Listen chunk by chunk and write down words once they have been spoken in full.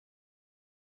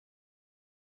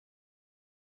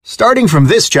Starting from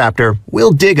this chapter,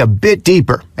 we'll dig a bit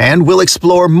deeper and we'll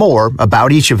explore more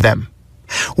about each of them.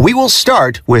 We will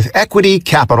start with equity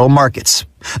capital markets,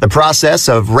 the process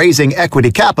of raising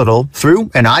equity capital through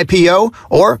an IPO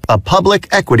or a public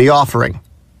equity offering.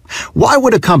 Why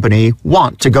would a company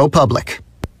want to go public?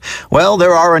 Well,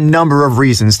 there are a number of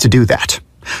reasons to do that.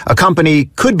 A company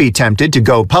could be tempted to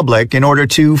go public in order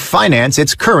to finance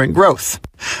its current growth.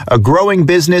 A growing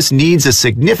business needs a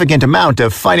significant amount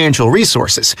of financial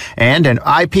resources, and an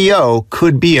IPO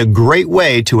could be a great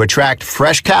way to attract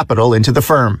fresh capital into the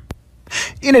firm.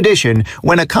 In addition,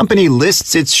 when a company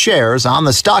lists its shares on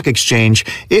the stock exchange,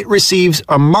 it receives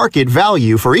a market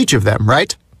value for each of them,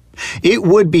 right? It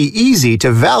would be easy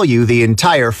to value the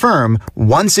entire firm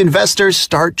once investors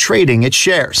start trading its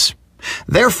shares.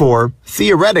 Therefore,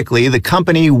 theoretically, the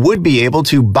company would be able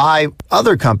to buy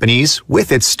other companies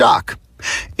with its stock.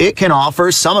 It can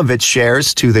offer some of its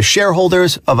shares to the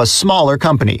shareholders of a smaller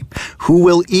company, who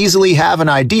will easily have an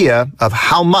idea of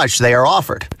how much they are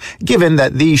offered, given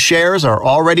that these shares are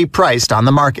already priced on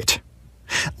the market.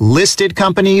 Listed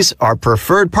companies are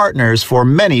preferred partners for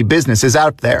many businesses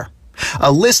out there.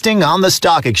 A listing on the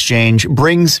stock exchange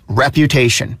brings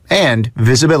reputation and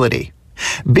visibility.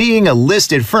 Being a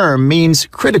listed firm means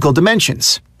critical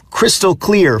dimensions, crystal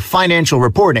clear financial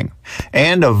reporting,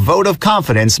 and a vote of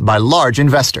confidence by large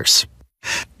investors.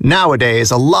 Nowadays,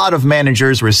 a lot of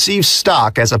managers receive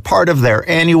stock as a part of their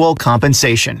annual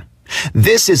compensation.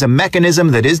 This is a mechanism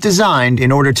that is designed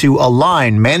in order to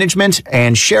align management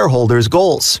and shareholders'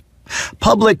 goals.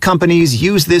 Public companies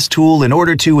use this tool in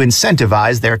order to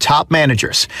incentivize their top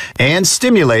managers and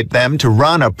stimulate them to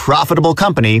run a profitable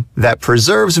company that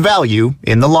preserves value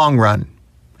in the long run.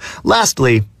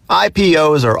 Lastly,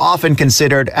 IPOs are often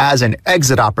considered as an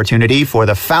exit opportunity for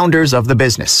the founders of the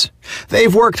business.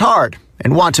 They've worked hard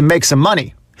and want to make some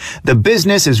money. The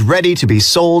business is ready to be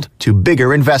sold to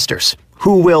bigger investors,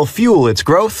 who will fuel its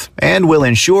growth and will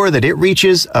ensure that it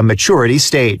reaches a maturity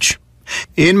stage.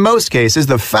 In most cases,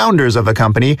 the founders of a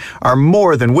company are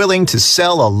more than willing to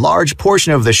sell a large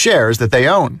portion of the shares that they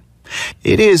own.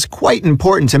 It is quite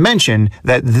important to mention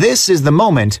that this is the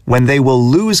moment when they will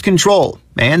lose control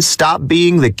and stop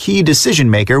being the key decision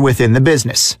maker within the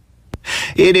business.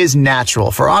 It is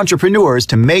natural for entrepreneurs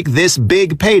to make this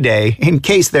big payday in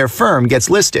case their firm gets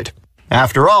listed.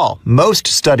 After all, most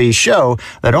studies show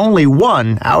that only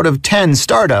 1 out of 10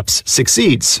 startups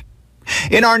succeeds.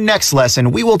 In our next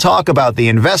lesson, we will talk about the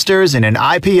investors in an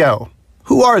IPO.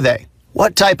 Who are they?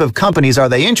 What type of companies are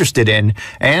they interested in?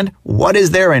 And what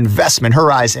is their investment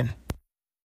horizon?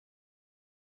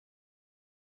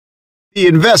 The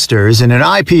investors in an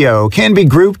IPO can be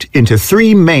grouped into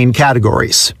 3 main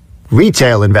categories: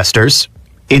 retail investors,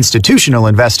 institutional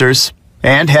investors,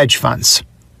 and hedge funds.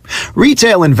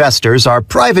 Retail investors are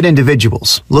private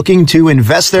individuals looking to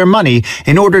invest their money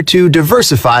in order to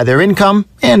diversify their income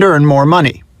and earn more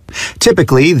money.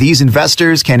 Typically, these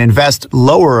investors can invest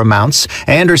lower amounts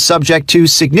and are subject to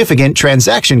significant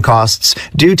transaction costs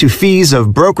due to fees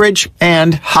of brokerage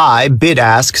and high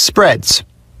bid-ask spreads.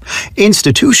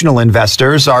 Institutional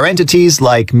investors are entities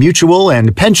like mutual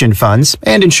and pension funds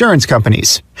and insurance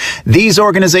companies. These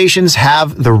organizations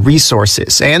have the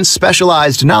resources and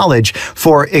specialized knowledge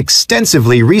for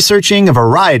extensively researching a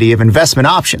variety of investment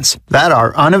options that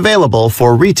are unavailable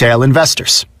for retail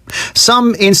investors.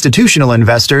 Some institutional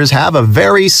investors have a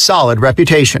very solid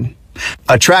reputation.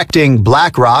 Attracting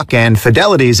BlackRock and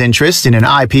Fidelity's interest in an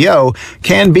IPO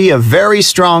can be a very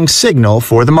strong signal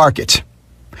for the market.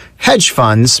 Hedge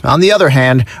funds, on the other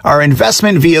hand, are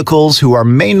investment vehicles who are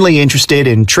mainly interested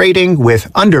in trading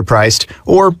with underpriced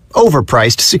or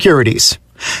overpriced securities.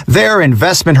 Their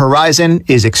investment horizon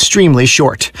is extremely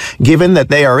short, given that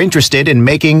they are interested in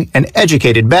making an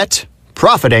educated bet,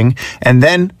 profiting, and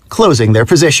then closing their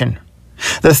position.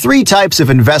 The 3 types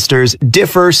of investors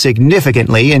differ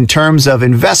significantly in terms of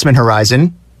investment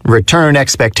horizon, return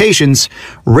expectations,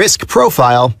 risk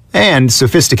profile, and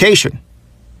sophistication.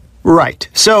 Right,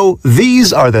 so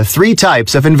these are the 3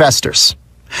 types of investors.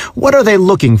 What are they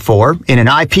looking for in an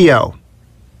IPO?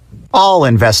 All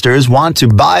investors want to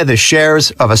buy the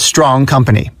shares of a strong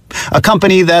company, a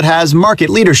company that has market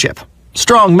leadership,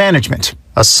 strong management,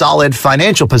 a solid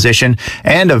financial position,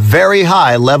 and a very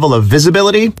high level of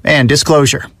visibility and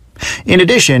disclosure. In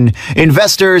addition,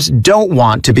 investors don't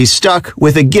want to be stuck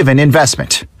with a given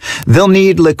investment. They'll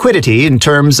need liquidity in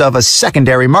terms of a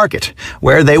secondary market,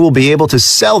 where they will be able to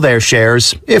sell their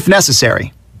shares if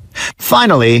necessary.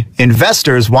 Finally,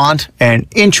 investors want an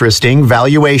interesting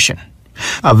valuation.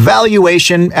 A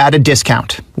valuation at a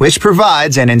discount, which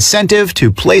provides an incentive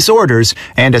to place orders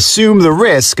and assume the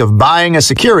risk of buying a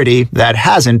security that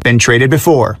hasn't been traded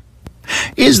before.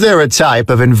 Is there a type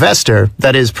of investor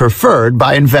that is preferred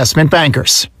by investment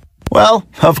bankers? Well,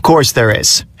 of course there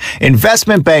is.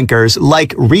 Investment bankers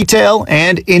like retail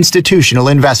and institutional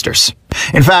investors.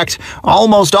 In fact,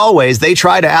 almost always they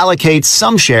try to allocate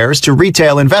some shares to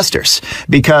retail investors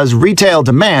because retail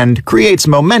demand creates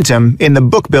momentum in the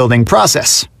book-building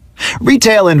process.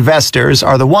 Retail investors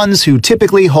are the ones who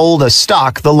typically hold a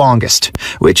stock the longest,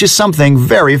 which is something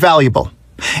very valuable.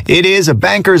 It is a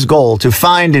banker's goal to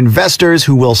find investors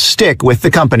who will stick with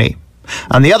the company.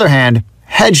 On the other hand,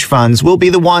 hedge funds will be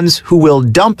the ones who will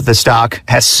dump the stock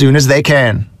as soon as they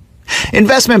can.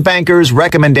 Investment bankers'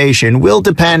 recommendation will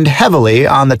depend heavily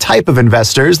on the type of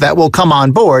investors that will come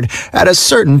on board at a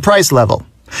certain price level.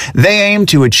 They aim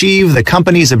to achieve the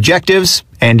company's objectives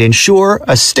and ensure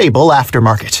a stable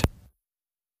aftermarket.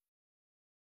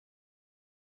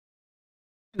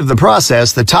 In the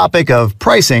process, the topic of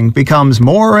pricing becomes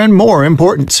more and more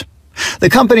important. The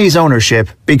company's ownership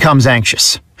becomes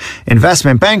anxious.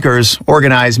 Investment bankers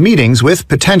organize meetings with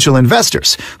potential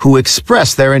investors who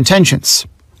express their intentions.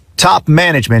 Top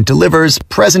management delivers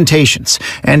presentations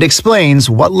and explains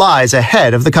what lies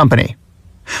ahead of the company.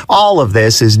 All of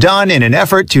this is done in an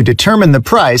effort to determine the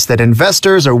price that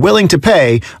investors are willing to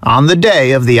pay on the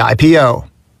day of the IPO.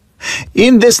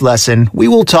 In this lesson, we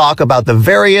will talk about the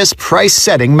various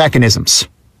price-setting mechanisms.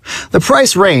 The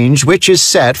price range which is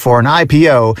set for an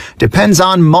IPO depends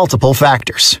on multiple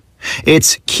factors.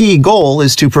 Its key goal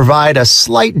is to provide a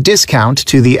slight discount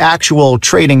to the actual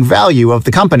trading value of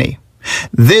the company.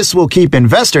 This will keep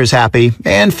investors happy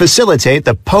and facilitate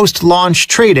the post-launch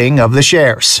trading of the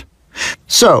shares.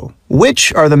 So,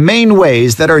 which are the main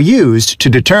ways that are used to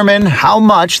determine how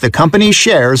much the company's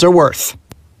shares are worth?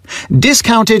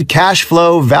 Discounted cash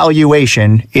flow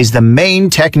valuation is the main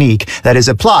technique that is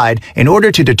applied in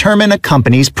order to determine a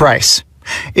company's price.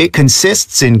 It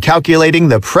consists in calculating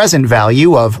the present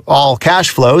value of all cash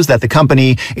flows that the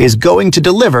company is going to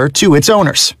deliver to its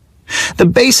owners. The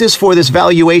basis for this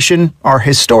valuation are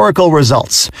historical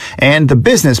results and the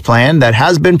business plan that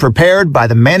has been prepared by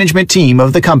the management team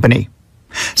of the company.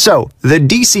 So, the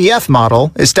DCF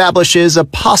model establishes a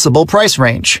possible price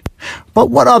range. But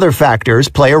what other factors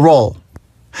play a role?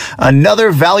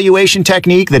 Another valuation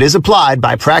technique that is applied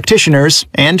by practitioners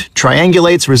and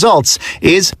triangulates results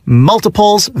is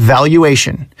multiples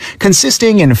valuation,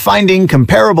 consisting in finding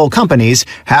comparable companies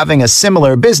having a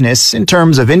similar business in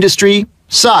terms of industry,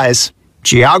 size,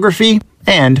 geography,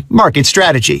 and market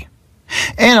strategy.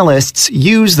 Analysts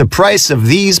use the price of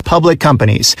these public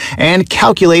companies and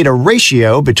calculate a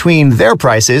ratio between their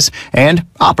prices and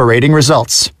operating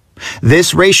results.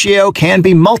 This ratio can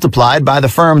be multiplied by the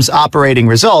firm's operating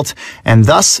result and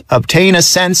thus obtain a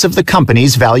sense of the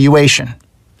company's valuation.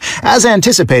 As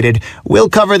anticipated, we'll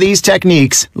cover these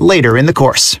techniques later in the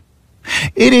course.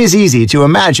 It is easy to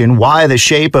imagine why the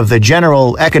shape of the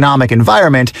general economic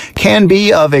environment can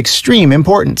be of extreme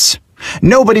importance.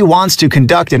 Nobody wants to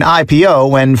conduct an IPO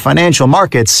when financial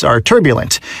markets are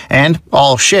turbulent and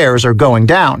all shares are going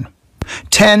down.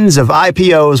 Tens of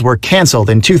IPOs were canceled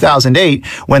in 2008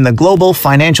 when the global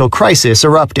financial crisis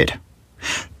erupted.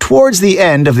 Towards the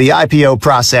end of the IPO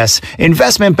process,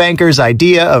 investment bankers'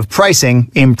 idea of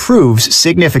pricing improves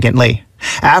significantly.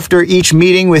 After each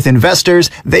meeting with investors,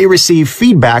 they receive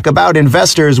feedback about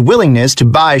investors' willingness to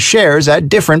buy shares at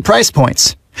different price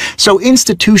points. So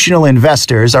institutional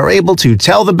investors are able to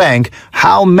tell the bank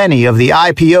how many of the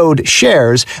IPO'd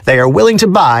shares they are willing to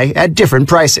buy at different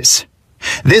prices.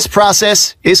 This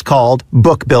process is called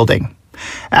book building.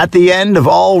 At the end of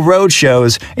all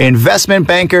roadshows, investment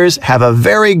bankers have a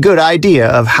very good idea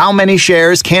of how many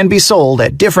shares can be sold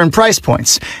at different price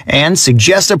points and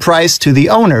suggest a price to the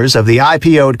owners of the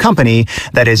IPO'd company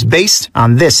that is based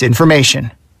on this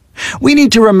information. We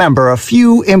need to remember a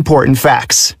few important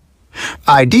facts.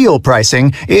 Ideal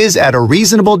pricing is at a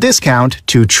reasonable discount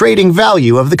to trading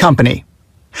value of the company.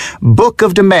 Book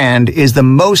of demand is the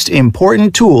most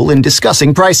important tool in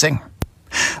discussing pricing.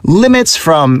 Limits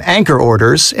from anchor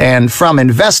orders and from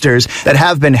investors that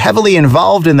have been heavily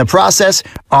involved in the process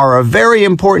are a very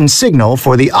important signal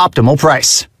for the optimal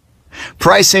price.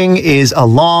 Pricing is a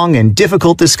long and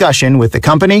difficult discussion with the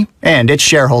company and its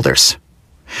shareholders.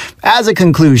 As a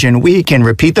conclusion, we can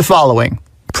repeat the following.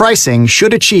 Pricing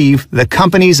should achieve the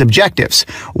company's objectives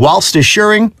whilst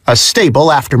assuring a stable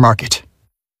aftermarket.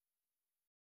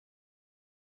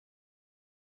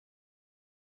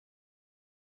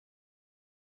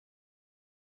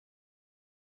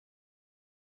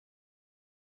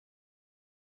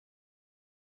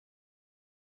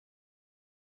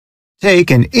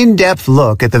 Take an in-depth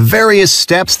look at the various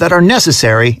steps that are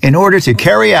necessary in order to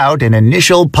carry out an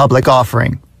initial public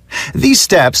offering. These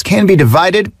steps can be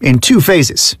divided in two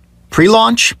phases: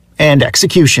 pre-launch and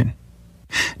execution.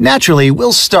 Naturally,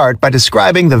 we'll start by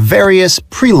describing the various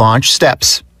pre-launch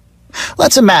steps.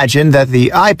 Let's imagine that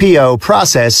the IPO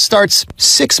process starts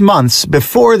 6 months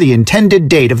before the intended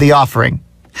date of the offering.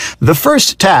 The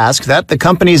first task that the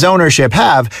company's ownership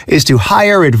have is to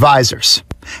hire advisors.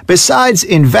 Besides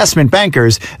investment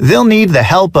bankers, they'll need the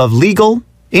help of legal,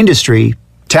 industry,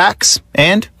 tax,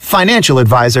 and financial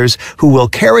advisors who will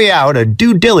carry out a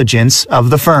due diligence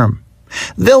of the firm.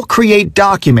 They'll create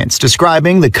documents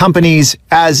describing the company's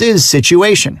as-is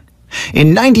situation.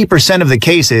 In 90% of the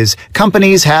cases,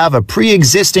 companies have a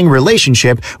pre-existing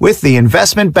relationship with the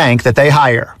investment bank that they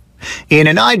hire. In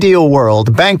an ideal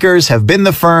world, bankers have been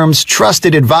the firm's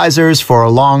trusted advisors for a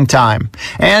long time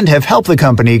and have helped the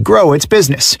company grow its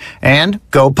business and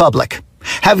go public,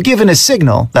 have given a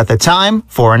signal that the time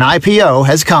for an IPO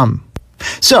has come.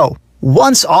 So,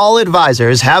 once all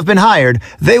advisors have been hired,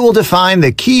 they will define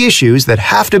the key issues that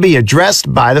have to be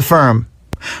addressed by the firm.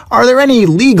 Are there any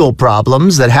legal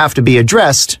problems that have to be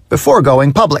addressed before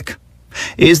going public?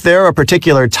 Is there a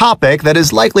particular topic that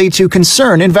is likely to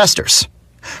concern investors?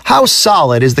 How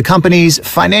solid is the company's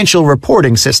financial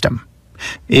reporting system?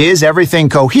 Is everything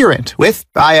coherent with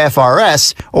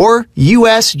IFRS or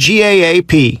US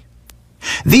GAAP?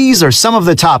 These are some of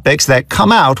the topics that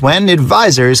come out when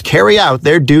advisors carry out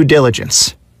their due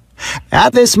diligence.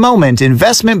 At this moment,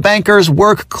 investment bankers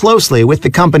work closely with the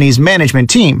company's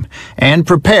management team and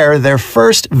prepare their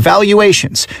first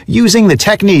valuations using the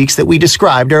techniques that we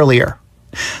described earlier.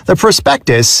 The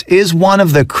prospectus is one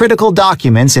of the critical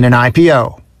documents in an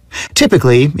IPO.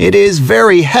 Typically, it is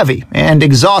very heavy and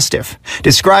exhaustive,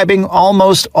 describing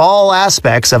almost all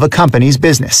aspects of a company's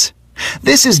business.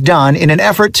 This is done in an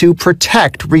effort to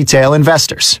protect retail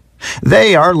investors.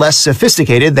 They are less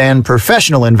sophisticated than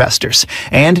professional investors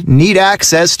and need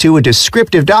access to a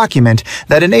descriptive document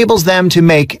that enables them to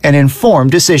make an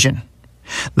informed decision.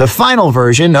 The final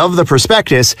version of the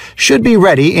prospectus should be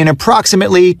ready in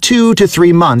approximately 2 to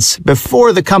 3 months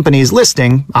before the company's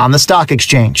listing on the stock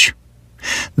exchange.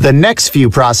 The next few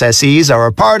processes are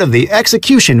a part of the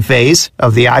execution phase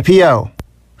of the IPO.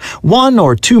 1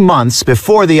 or 2 months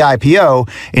before the IPO,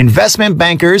 investment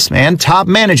bankers and top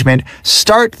management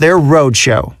start their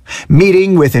roadshow,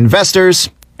 meeting with investors,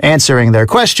 answering their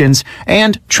questions,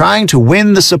 and trying to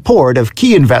win the support of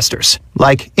key investors,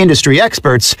 like industry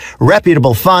experts,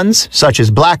 reputable funds such as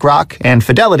BlackRock and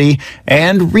Fidelity,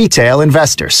 and retail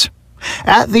investors.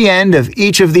 At the end of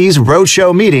each of these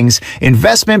roadshow meetings,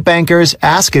 investment bankers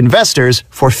ask investors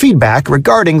for feedback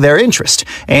regarding their interest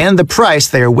and the price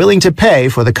they are willing to pay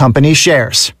for the company's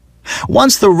shares.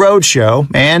 Once the roadshow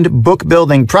and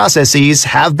book-building processes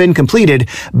have been completed,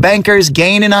 bankers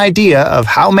gain an idea of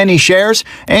how many shares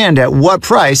and at what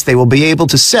price they will be able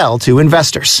to sell to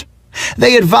investors.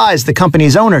 They advise the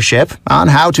company's ownership on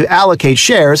how to allocate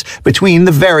shares between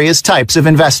the various types of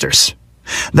investors.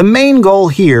 The main goal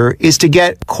here is to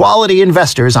get quality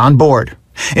investors on board.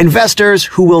 Investors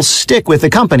who will stick with the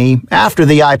company after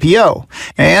the IPO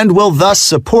and will thus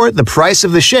support the price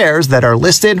of the shares that are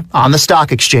listed on the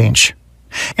stock exchange.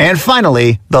 And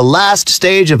finally, the last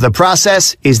stage of the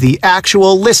process is the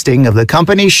actual listing of the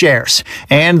company's shares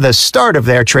and the start of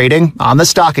their trading on the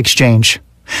stock exchange.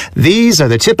 These are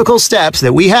the typical steps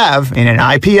that we have in an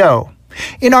IPO.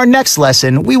 In our next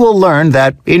lesson, we will learn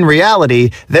that, in reality,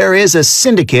 there is a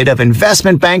syndicate of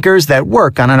investment bankers that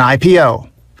work on an IPO.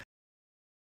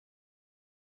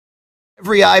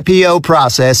 Every IPO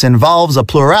process involves a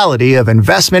plurality of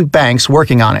investment banks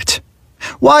working on it.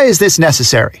 Why is this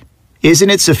necessary? Isn't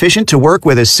it sufficient to work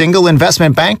with a single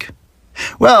investment bank?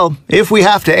 Well, if we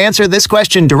have to answer this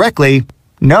question directly,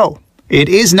 no, it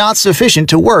is not sufficient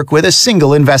to work with a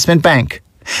single investment bank.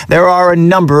 There are a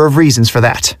number of reasons for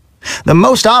that. The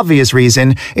most obvious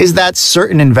reason is that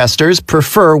certain investors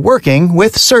prefer working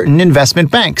with certain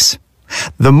investment banks.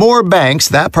 The more banks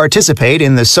that participate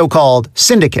in the so-called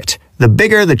syndicate, the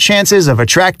bigger the chances of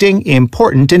attracting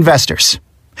important investors.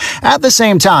 At the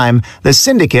same time, the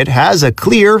syndicate has a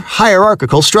clear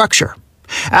hierarchical structure.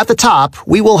 At the top,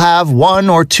 we will have 1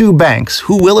 or 2 banks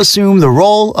who will assume the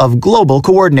role of global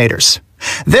coordinators.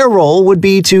 Their role would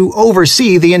be to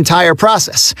oversee the entire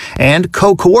process and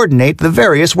co-coordinate the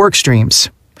various work streams.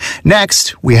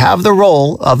 Next, we have the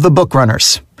role of the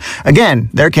bookrunners. Again,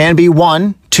 there can be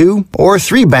 1, 2, or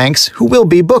 3 banks who will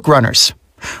be bookrunners.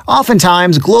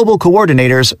 Oftentimes, global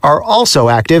coordinators are also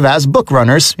active as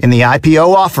bookrunners in the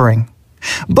IPO offering.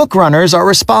 Bookrunners are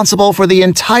responsible for the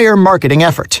entire marketing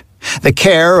effort. the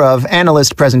care of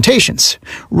analyst presentations,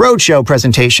 roadshow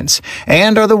presentations,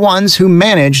 and are the ones who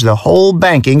manage the whole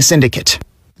banking syndicate.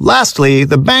 Lastly,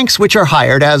 the banks which are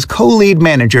hired as co-lead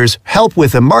managers help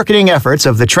with the marketing efforts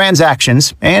of the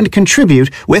transactions and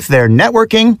contribute with their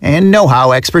networking and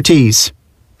know-how expertise.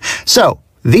 So,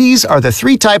 these are the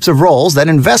three types of roles that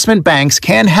investment banks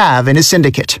can have in a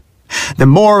syndicate. The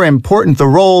more important the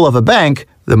role of a bank,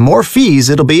 the more fees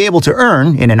it'll be able to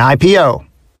earn in an IPO.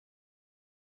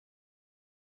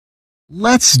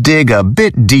 Let's dig a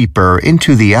bit deeper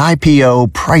into the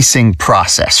IPO pricing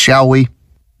process, shall we?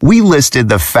 We listed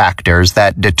the factors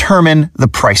that determine the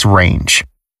price range.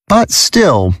 But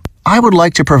still, I would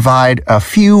like to provide a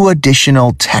few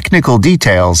additional technical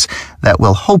details that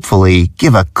will hopefully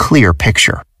give a clear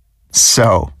picture.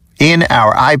 So, in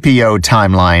our IPO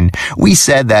timeline, we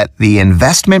said that the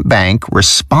investment bank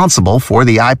responsible for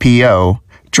the IPO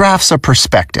drafts a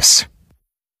prospectus.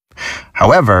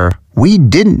 However, we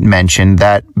didn't mention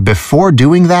that before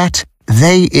doing that,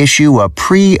 they issue a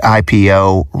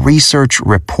pre-IPO research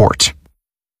report.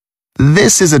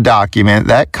 This is a document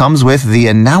that comes with the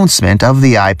announcement of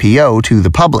the IPO to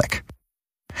the public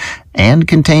and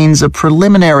contains a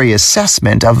preliminary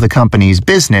assessment of the company's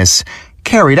business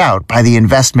carried out by the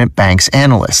investment bank's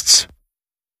analysts.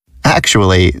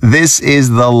 Actually, this is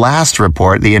the last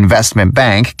report the investment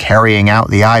bank carrying out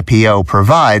the IPO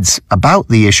provides about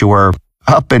the issuer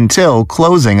up until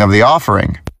closing of the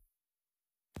offering.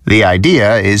 The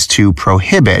idea is to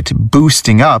prohibit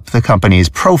boosting up the company's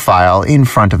profile in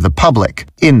front of the public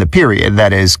in the period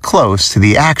that is close to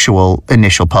the actual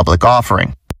initial public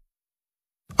offering.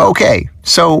 Okay,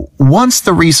 so once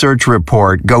the research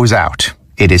report goes out,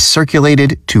 it is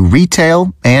circulated to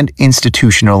retail and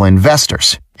institutional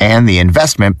investors, and the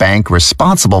investment bank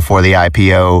responsible for the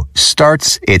IPO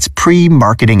starts its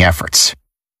pre-marketing efforts.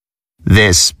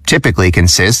 This typically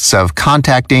consists of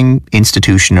contacting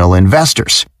institutional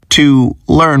investors to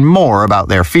learn more about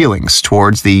their feelings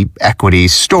towards the equity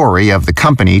story of the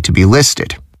company to be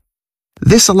listed.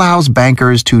 This allows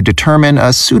bankers to determine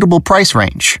a suitable price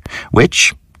range,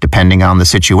 which, depending on the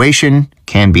situation,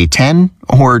 can be 10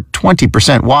 or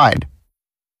 20% wide.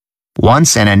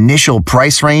 Once an initial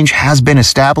price range has been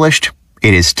established,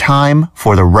 it is time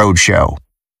for the roadshow.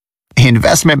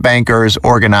 Investment bankers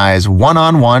organize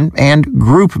one-on-one and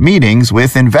group meetings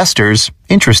with investors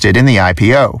interested in the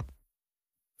IPO.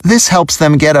 This helps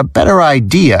them get a better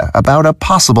idea about a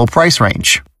possible price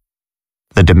range.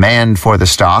 The demand for the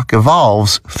stock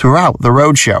evolves throughout the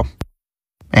roadshow,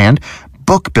 and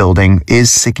book building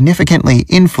is significantly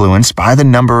influenced by the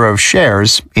number of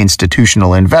shares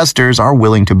institutional investors are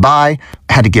willing to buy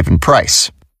at a given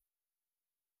price.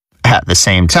 At the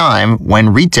same time,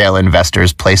 when retail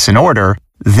investors place an order,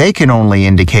 they can only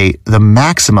indicate the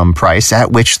maximum price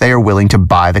at which they are willing to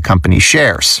buy the company's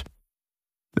shares.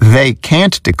 They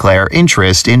can't declare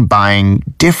interest in buying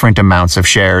different amounts of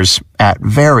shares at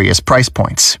various price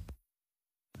points.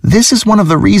 This is one of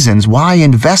the reasons why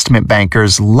investment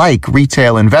bankers like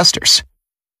retail investors.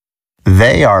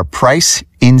 They are price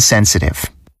insensitive.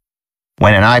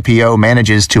 When an IPO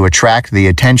manages to attract the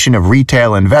attention of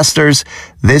retail investors,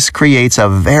 this creates a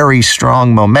very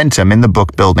strong momentum in the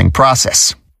book building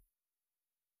process.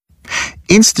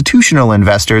 Institutional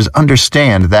investors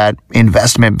understand that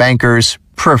investment bankers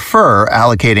prefer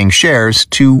allocating shares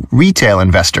to retail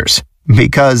investors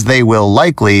because they will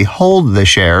likely hold the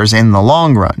shares in the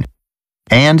long run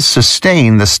and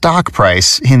sustain the stock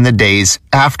price in the days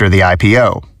after the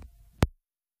IPO.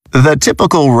 The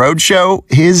typical roadshow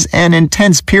is an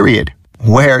intense period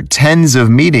where tens of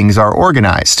meetings are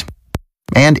organized,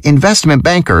 and investment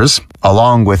bankers,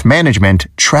 along with management,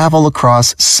 travel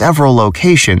across several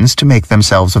locations to make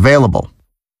themselves available.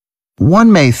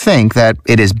 One may think that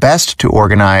it is best to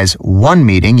organize one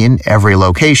meeting in every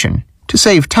location to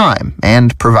save time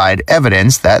and provide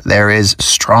evidence that there is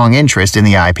strong interest in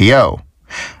the IPO.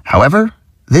 However,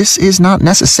 this is not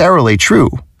necessarily true,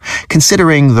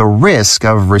 considering the risk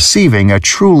of receiving a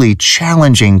truly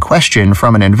challenging question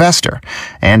from an investor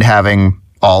and having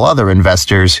all other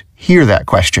investors hear that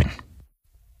question.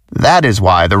 That is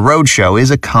why the roadshow is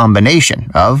a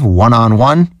combination of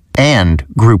one-on-one and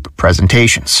group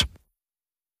presentations.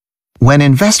 When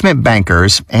investment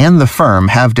bankers and the firm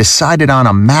have decided on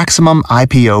a maximum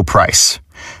IPO price,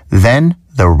 then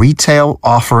the retail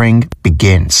offering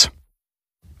begins.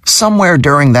 Somewhere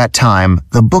during that time,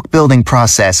 the book building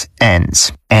process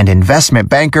ends, and investment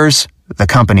bankers, the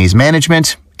company's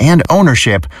management, and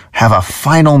ownership have a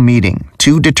final meeting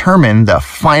to determine the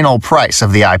final price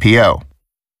of the IPO.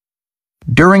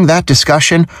 During that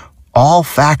discussion, all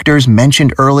factors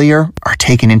mentioned earlier are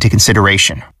taken into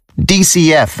consideration,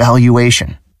 DCF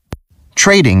valuation,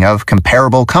 trading of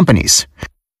comparable companies,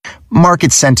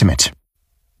 market sentiment,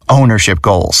 ownership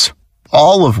goals,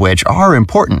 all of which are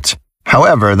important.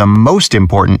 However, the most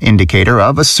important indicator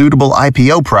of a suitable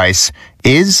IPO price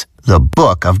is the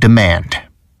book of demand.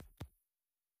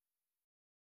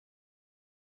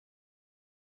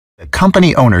 The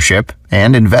company ownership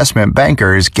and investment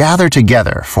bankers gather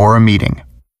together for a meeting.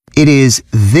 It is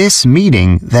this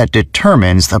meeting that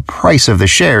determines the price of the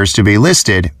shares to be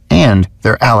listed and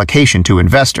their allocation to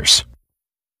investors.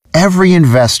 Every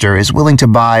investor is willing to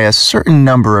buy a certain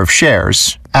number of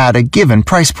shares at a given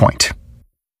price point.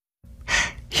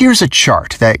 Here's a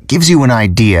chart that gives you an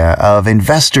idea of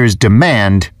investors'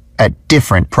 demand at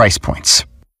different price points.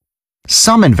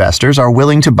 Some investors are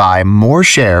willing to buy more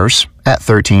shares at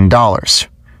 $13,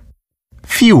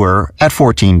 fewer at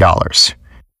 $14.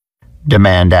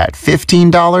 Demand at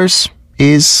 $15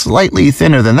 is slightly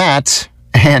thinner than that,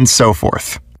 and so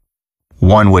forth.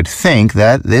 One would think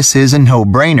that this is a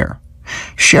no-brainer.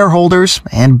 Shareholders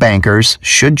and bankers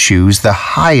should choose the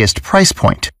highest price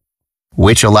point,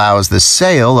 which allows the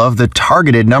sale of the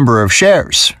targeted number of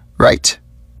shares, right?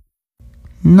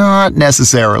 Not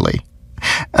necessarily.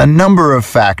 A number of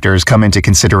factors come into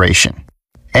consideration.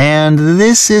 And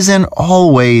this isn't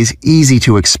always easy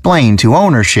to explain to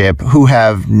ownership who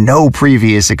have no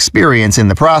previous experience in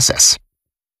the process.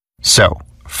 So,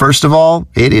 first of all,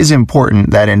 it is important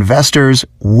that investors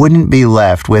wouldn't be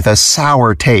left with a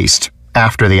sour taste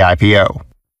after the IPO.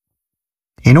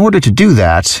 In order to do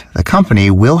that, the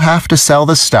company will have to sell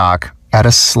the stock at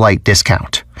a slight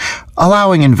discount,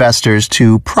 allowing investors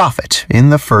to profit in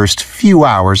the first few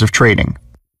hours of trading.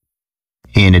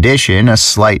 In addition, a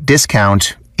slight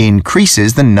discount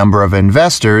increases the number of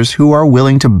investors who are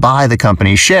willing to buy the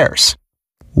company's shares,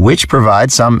 which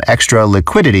provides some extra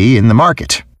liquidity in the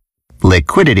market.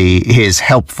 Liquidity is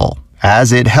helpful,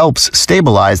 as it helps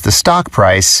stabilize the stock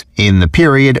price in the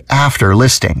period after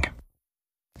listing.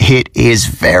 It is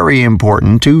very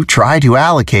important to try to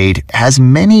allocate as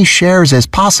many shares as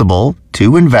possible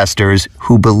to investors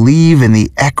who believe in the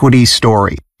equity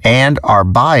story and are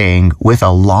buying with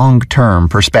a long-term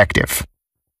perspective.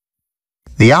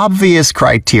 The obvious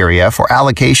criteria for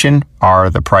allocation are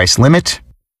the price limit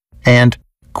and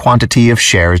quantity of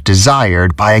shares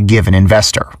desired by a given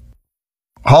investor.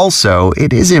 Also,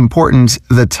 it is important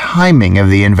the timing of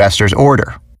the investor's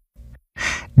order.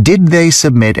 Did they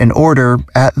submit an order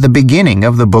at the beginning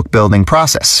of the book-building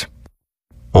process?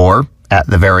 Or at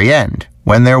the very end,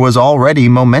 when there was already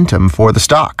momentum for the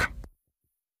stock?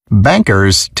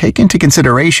 Bankers take into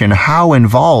consideration how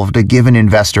involved a given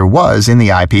investor was in the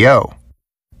IPO,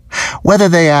 whether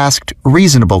they asked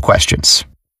reasonable questions,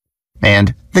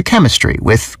 and the chemistry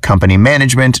with company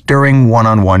management during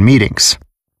one-on-one meetings.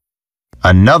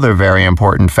 Another very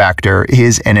important factor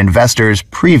is an investor's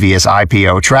previous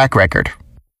IPO track record.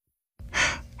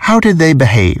 How did they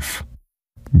behave?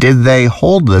 Did they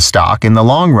hold the stock in the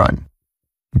long run?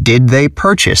 Did they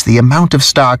purchase the amount of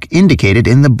stock indicated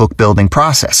in the book-building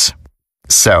process?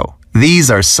 So,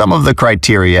 these are some of the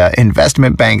criteria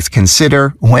investment banks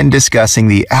consider when discussing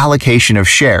the allocation of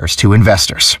shares to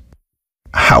investors.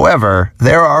 However,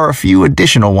 there are a few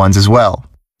additional ones as well.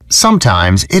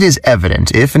 Sometimes it is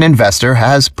evident if an investor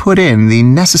has put in the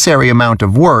necessary amount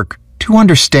of work to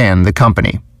understand the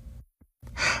company.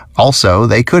 Also,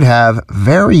 they could have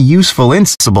very useful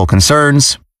insights,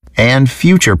 concerns, and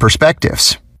future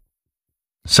perspectives.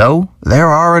 So, there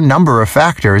are a number of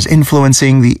factors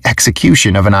influencing the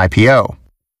execution of an IPO.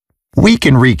 We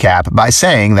can recap by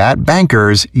saying that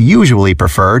bankers usually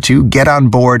prefer to get on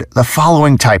board the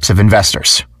following types of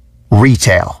investors: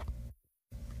 retail,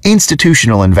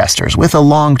 institutional investors with a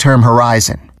long-term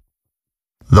horizon,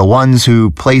 the ones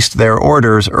who placed their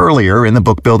orders earlier in the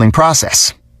book-building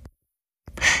process,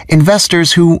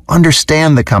 investors who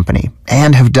understand the company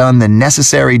and have done the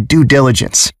necessary due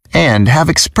diligence and have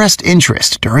expressed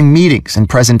interest during meetings and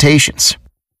presentations,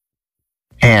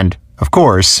 and, of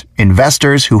course,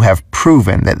 investors who have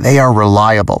proven that they are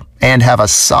reliable and have a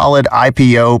solid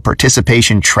IPO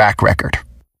participation track record.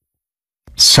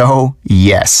 So,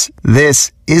 yes,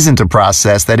 this isn't a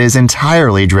process that is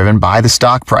entirely driven by the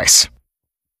stock price.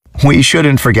 We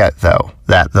shouldn't forget, though,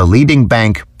 that the leading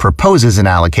bank proposes an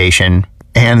allocation,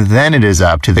 and then it is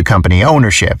up to the company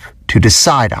ownership to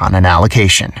decide on an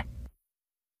allocation.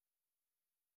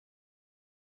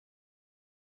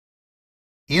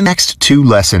 In the next 2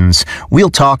 lessons, we'll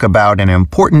talk about an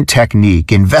important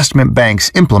technique investment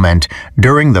banks implement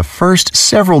during the first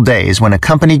several days when a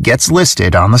company gets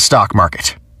listed on the stock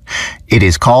market. It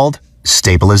is called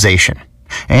stabilization,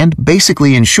 and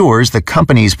basically ensures the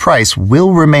company's price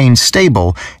will remain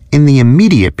stable in the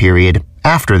immediate period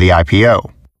after the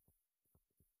IPO.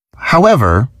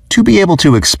 However, to be able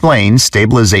to explain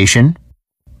stabilization,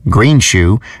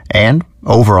 greenshoe, and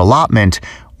over-allotment,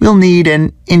 we'll need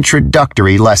an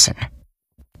introductory lesson.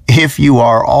 If you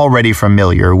are already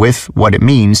familiar with what it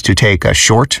means to take a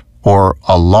short or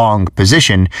a long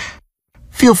position,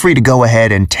 feel free to go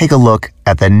ahead and take a look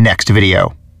at the next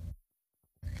video.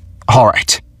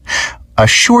 Alright, a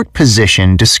short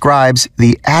position describes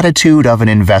the attitude of an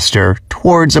investor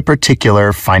towards a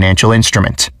particular financial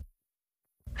instrument.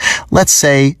 Let's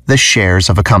say the shares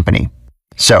of a company.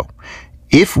 So,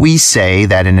 if we say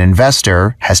that an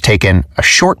investor has taken a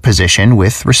short position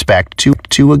with respect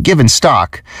to a given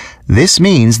stock, this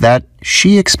means that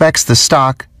she expects the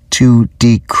stock to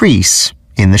decrease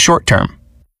in the short term.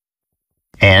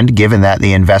 And given that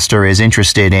the investor is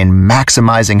interested in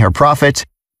maximizing her profit,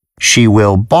 she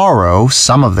will borrow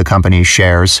some of the company's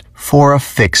shares for a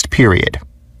fixed period,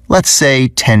 let's say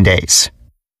 10 days.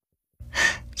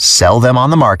 Sell them on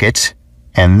the market,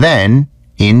 and then,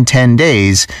 in 10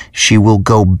 days, she will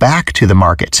go back to the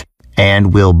market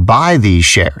and will buy these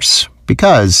shares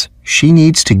because she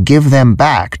needs to give them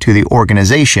back to the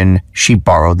organization she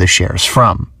borrowed the shares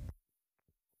from.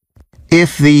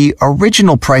 If the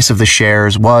original price of the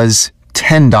shares was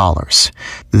 $10,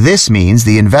 this means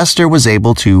the investor was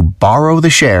able to borrow the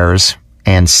shares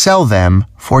and sell them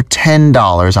for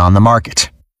 $10 on the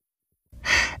market.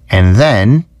 And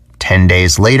then, 10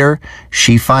 days later,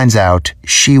 she finds out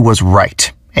she was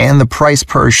right, and the price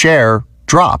per share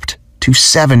dropped to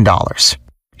 $7.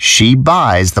 She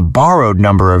buys the borrowed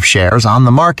number of shares on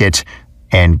the market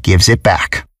and gives it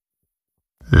back.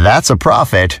 That's a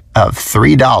profit of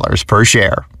 $3 per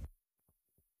share.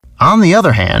 On the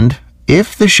other hand,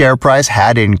 if the share price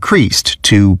had increased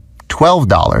to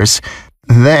 $12,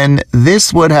 then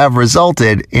this would have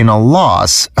resulted in a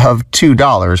loss of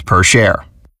 $2 per share.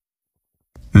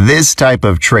 This type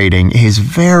of trading is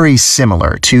very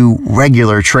similar to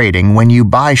regular trading when you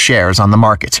buy shares on the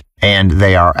market, and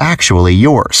they are actually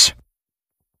yours.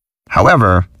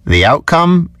 However, the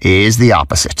outcome is the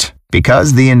opposite,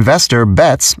 because the investor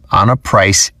bets on a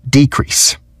price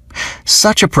decrease.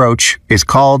 Such approach is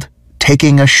called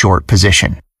taking a short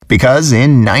position, because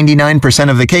in 99%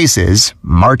 of the cases,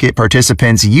 market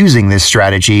participants using this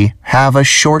strategy have a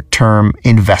short-term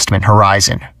investment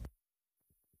horizon.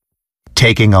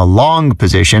 Taking a long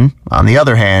position, on the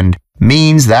other hand,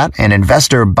 means that an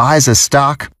investor buys a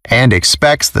stock and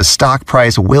expects the stock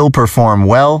price will perform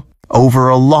well over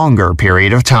a longer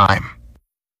period of time.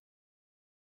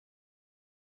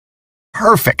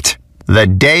 Perfect! The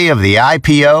day of the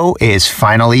IPO is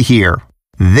finally here.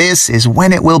 This is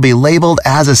when it will be labeled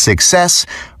as a success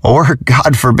or,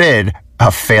 God forbid,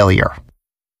 a failure.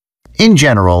 In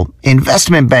general,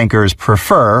 investment bankers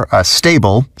prefer a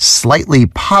stable, slightly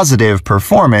positive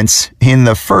performance in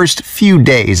the first few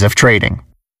days of trading.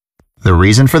 The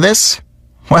reason for this?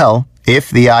 Well, if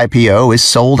the IPO is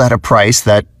sold at a price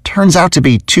that turns out to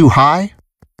be too high,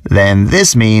 then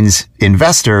this means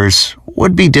investors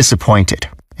would be disappointed,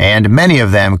 and many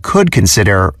of them could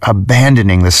consider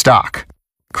abandoning the stock,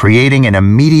 creating an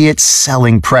immediate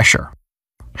selling pressure,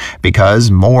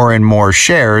 because more and more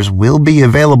shares will be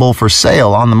available for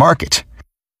sale on the market,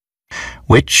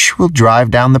 which will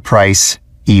drive down the price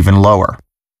even lower.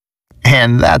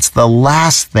 And that's the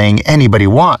last thing anybody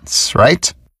wants,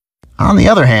 right? On the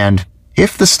other hand,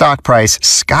 if the stock price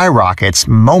skyrockets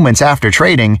moments after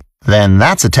trading, then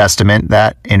that's a testament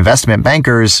that investment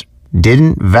bankers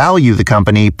didn't value the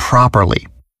company properly,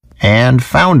 and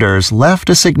founders left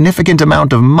a significant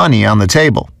amount of money on the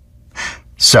table.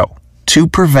 So, to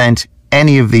prevent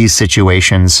any of these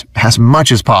situations as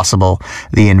much as possible,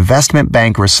 the investment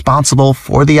bank responsible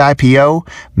for the IPO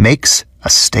makes a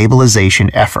stabilization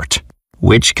effort,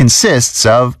 which consists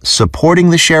of supporting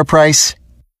the share price.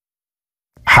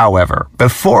 However,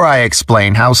 before I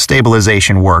explain how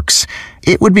stabilization works,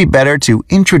 it would be better to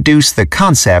introduce the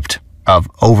concept of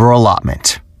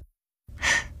over-allotment.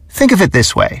 Think of it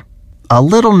this way. A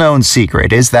little-known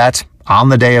secret is that, on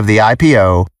the day of the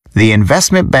IPO, the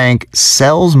investment bank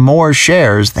sells more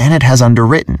shares than it has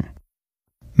underwritten,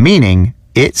 meaning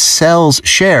it sells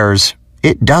shares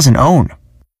it doesn't own.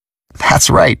 That's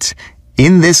right.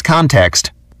 In this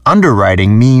context,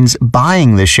 underwriting means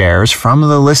buying the shares from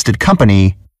the listed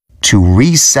company to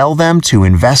resell them to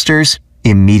investors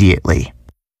immediately.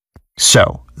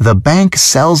 So, the bank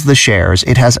sells the shares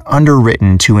it has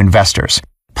underwritten to investors,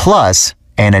 plus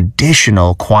an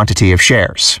additional quantity of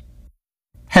shares.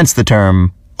 Hence the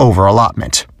term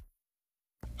over-allotment.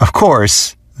 Of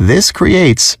course, this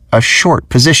creates a short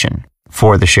position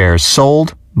for the shares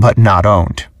sold but not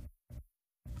owned.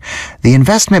 The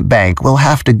investment bank will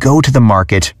have to go to the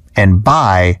market and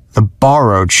buy the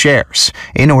borrowed shares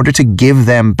in order to give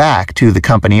them back to the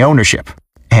company ownership.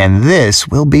 And this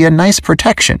will be a nice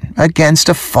protection against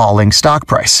a falling stock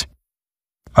price.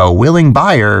 A willing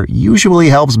buyer usually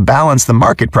helps balance the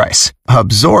market price,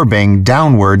 absorbing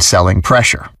downward selling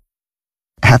pressure.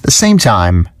 At the same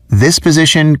time, this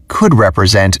position could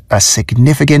represent a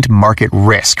significant market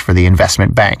risk for the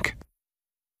investment bank.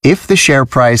 If the share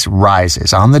price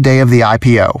rises on the day of the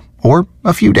IPO, or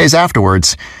a few days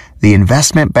afterwards, the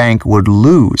investment bank would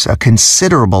lose a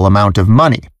considerable amount of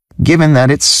money, given that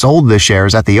it sold the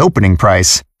shares at the opening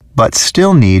price, but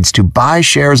still needs to buy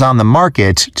shares on the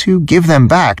market to give them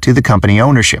back to the company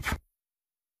ownership.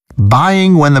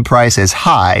 Buying when the price is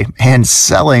high and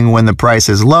selling when the price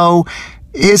is low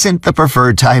isn't the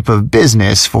preferred type of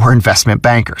business for investment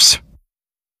bankers.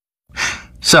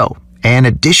 So, an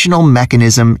additional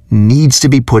mechanism needs to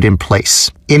be put in place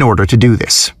in order to do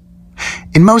this.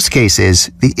 In most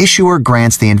cases, the issuer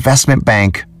grants the investment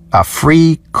bank a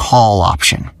free call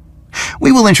option.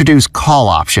 We will introduce call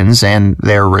options and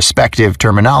their respective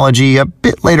terminology a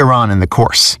bit later on in the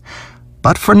course.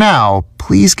 But for now,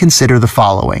 please consider the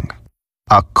following.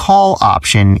 A call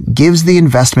option gives the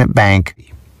investment bank.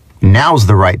 Now's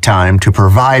the right time to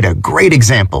provide a great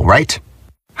example, right?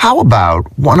 How about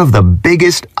one of the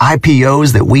biggest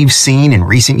IPOs that we've seen in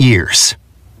recent years?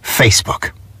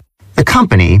 Facebook. The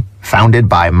company, founded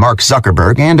by Mark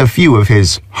Zuckerberg and a few of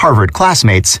his Harvard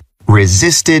classmates,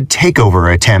 resisted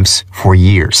takeover attempts for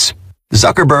years.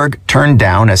 Zuckerberg turned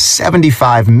down a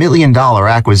 $75 million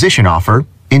acquisition offer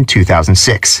in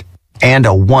 2006, and a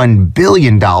 $1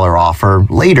 billion offer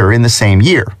later in the same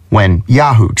year when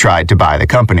Yahoo tried to buy the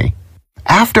company.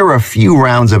 After a few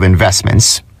rounds of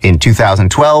investments, in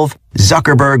 2012,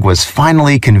 Zuckerberg was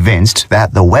finally convinced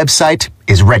that the website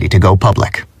is ready to go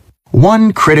public.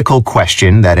 One critical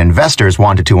question that investors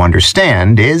wanted to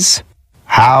understand is,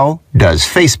 how does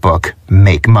Facebook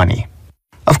make money?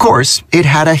 Of course, it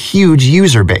had a huge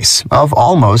user base of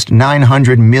almost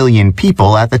 900 million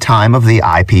people at the time of the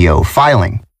IPO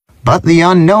filing. But the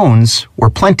unknowns were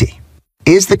plenty.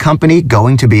 Is the company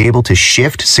going to be able to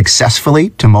shift successfully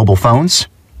to mobile phones?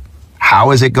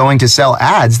 How is it going to sell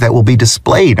ads that will be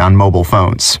displayed on mobile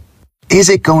phones? Is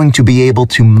it going to be able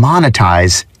to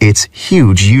monetize its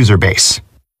huge user base?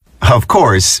 Of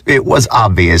course, it was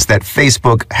obvious that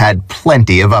Facebook had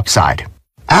plenty of upside.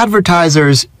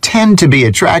 Advertisers tend to be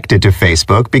attracted to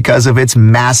Facebook because of its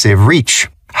massive reach,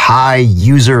 high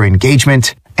user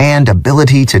engagement, and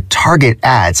ability to target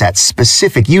ads at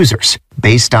specific users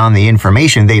based on the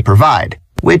information they provide,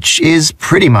 which is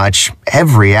pretty much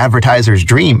every advertiser's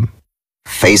dream.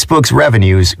 Facebook's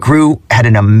revenues grew at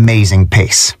an amazing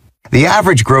pace. The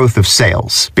average growth of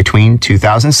sales between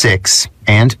 2006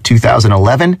 and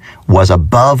 2011 was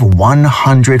above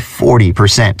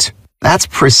 140%. That's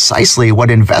precisely what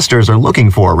investors are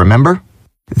looking for, remember?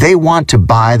 They want to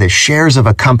buy the shares of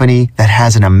a company that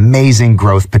has an amazing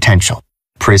growth potential,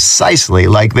 precisely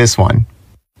like this one.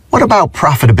 What about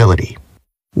profitability?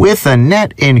 With a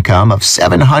net income of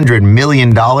 $700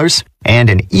 million and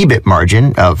an EBIT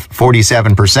margin of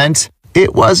 47%,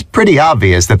 it was pretty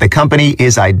obvious that the company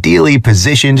is ideally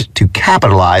positioned to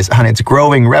capitalize on its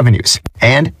growing revenues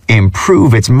and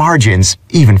improve its margins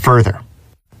even further.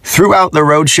 Throughout the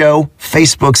roadshow,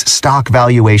 Facebook's stock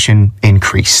valuation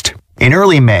increased. In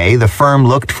early May, the firm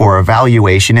looked for a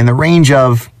valuation in the range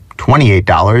of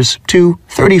 $28 to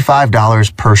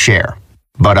 $35 per share.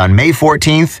 But on May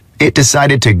 14th, it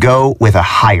decided to go with a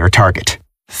higher target,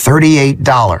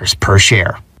 $38 per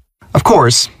share. Of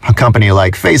course, a company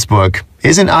like Facebook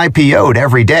isn't IPO'd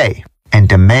every day, and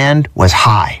demand was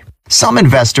high. Some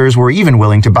investors were even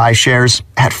willing to buy shares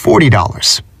at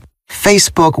 $40.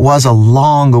 Facebook was a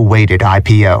long-awaited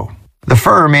IPO. The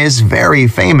firm is very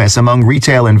famous among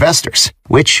retail investors,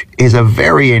 which is a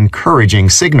very encouraging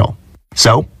signal.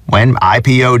 So, when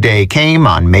IPO day came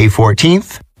on May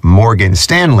 14th, Morgan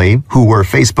Stanley, who were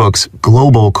Facebook's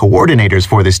global coordinators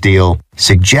for this deal,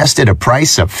 suggested a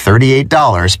price of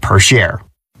 $38 per share.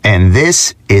 And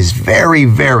this is very,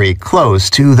 very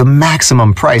close to the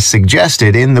maximum price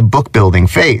suggested in the book-building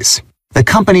phase. The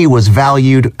company was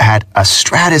valued at a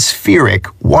stratospheric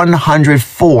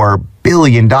 $104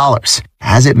 billion,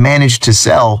 as it managed to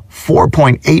sell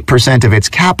 4.8% of its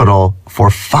capital for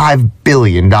 $5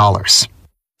 billion.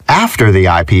 After the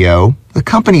IPO, the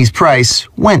company's price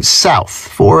went south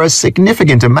for a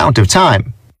significant amount of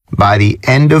time. By the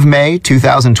end of May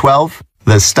 2012,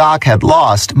 the stock had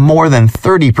lost more than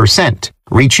 30%,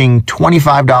 reaching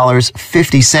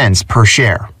 $25.50 per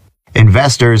share.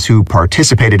 Investors who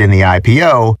participated in the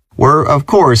IPO were, of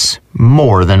course,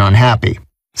 more than unhappy.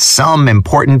 Some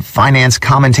important finance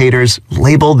commentators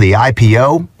labeled the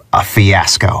IPO a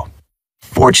fiasco.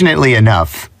 Fortunately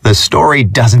enough, the story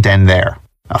doesn't end there.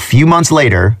 A few months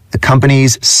later, the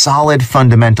company's solid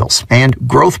fundamentals and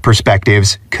growth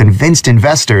perspectives convinced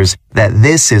investors that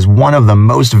this is one of the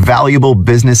most valuable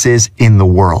businesses in the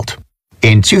world.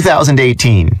 In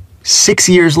 2018, 6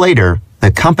 years later,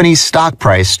 the company's stock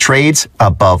price trades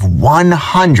above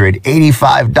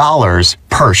 $185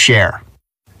 per share.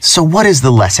 So what is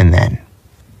the lesson then?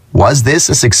 Was this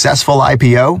a successful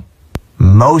IPO?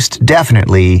 Most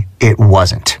definitely it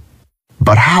wasn't.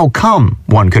 But how come,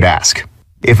 one could ask?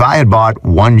 If I had bought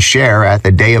one share at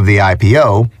the day of the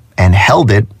IPO and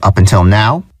held it up until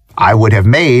now, I would have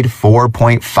made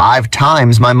 4.5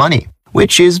 times my money,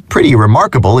 which is pretty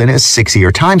remarkable in a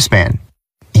 6-year time span.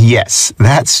 Yes,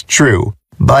 that's true,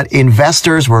 but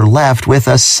investors were left with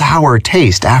a sour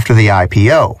taste after the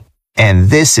IPO. And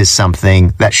this is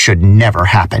something that should never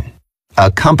happen.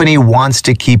 A company wants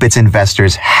to keep its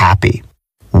investors happy.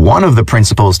 One of the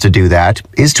principles to do that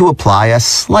is to apply a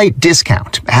slight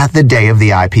discount at the day of the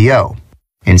IPO.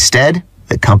 Instead,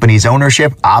 the company's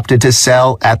ownership opted to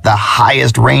sell at the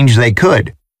highest range they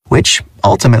could, which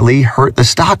ultimately hurt the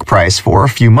stock price for a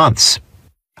few months.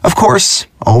 Of course,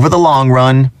 over the long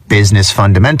run, business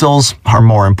fundamentals are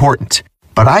more important.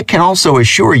 But I can also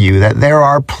assure you that there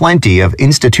are plenty of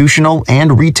institutional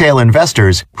and retail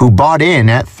investors who bought in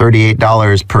at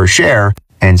 $38 per share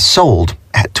and sold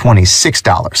at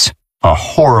 $26. A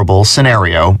horrible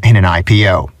scenario in an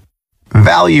IPO.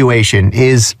 Valuation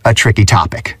is a tricky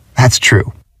topic, that's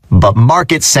true. But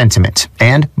market sentiment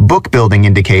and book building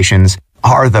indications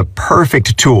are the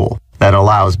perfect tool that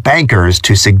allows bankers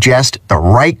to suggest the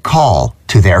right call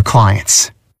to their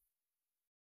clients.